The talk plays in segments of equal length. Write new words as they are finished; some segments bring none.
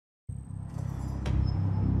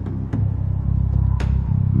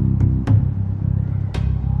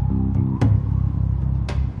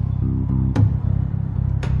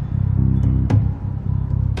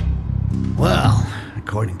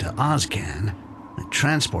According to Ozcan, the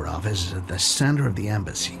transport office is at the center of the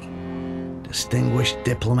embassy. Distinguished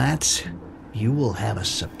diplomats, you will have a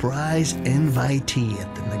surprise invitee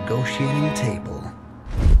at the negotiating table.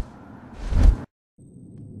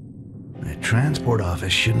 The transport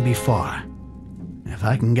office shouldn't be far. If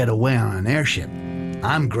I can get away on an airship,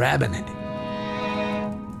 I'm grabbing it.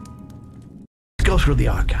 Let's go through the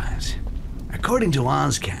archives. According to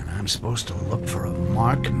Ozcan, I'm supposed to look for a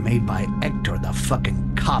mark made by Hector the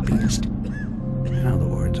fucking copyist. In other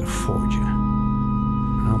words, a forger.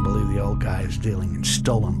 I don't believe the old guy is dealing in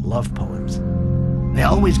stolen love poems. They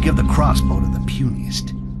always give the crossbow to the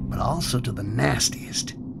puniest, but also to the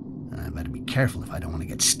nastiest. And I better be careful if I don't want to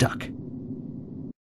get stuck.